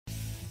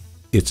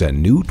It's a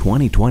new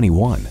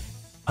 2021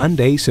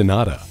 Hyundai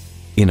Sonata.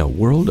 In a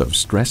world of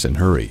stress and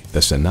hurry,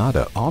 the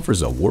Sonata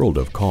offers a world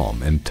of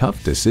calm and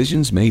tough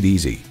decisions made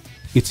easy.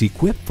 It's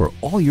equipped for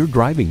all your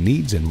driving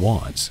needs and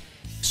wants.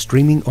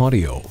 Streaming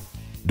audio,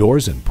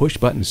 doors and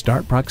push-button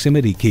start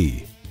proximity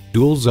key,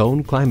 dual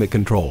zone climate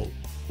control,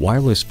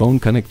 wireless phone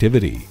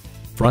connectivity,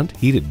 front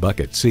heated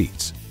bucket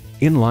seats,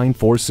 inline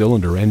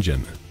 4-cylinder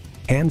engine,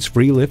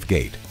 hands-free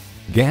liftgate,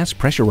 gas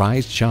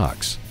pressurized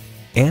shocks,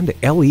 and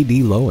LED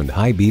low and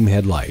high beam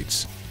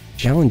headlights.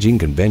 Challenging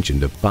convention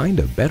to find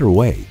a better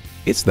way.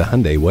 It's the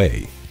Hyundai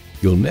way.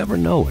 You'll never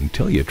know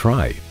until you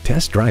try.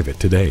 Test drive it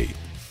today.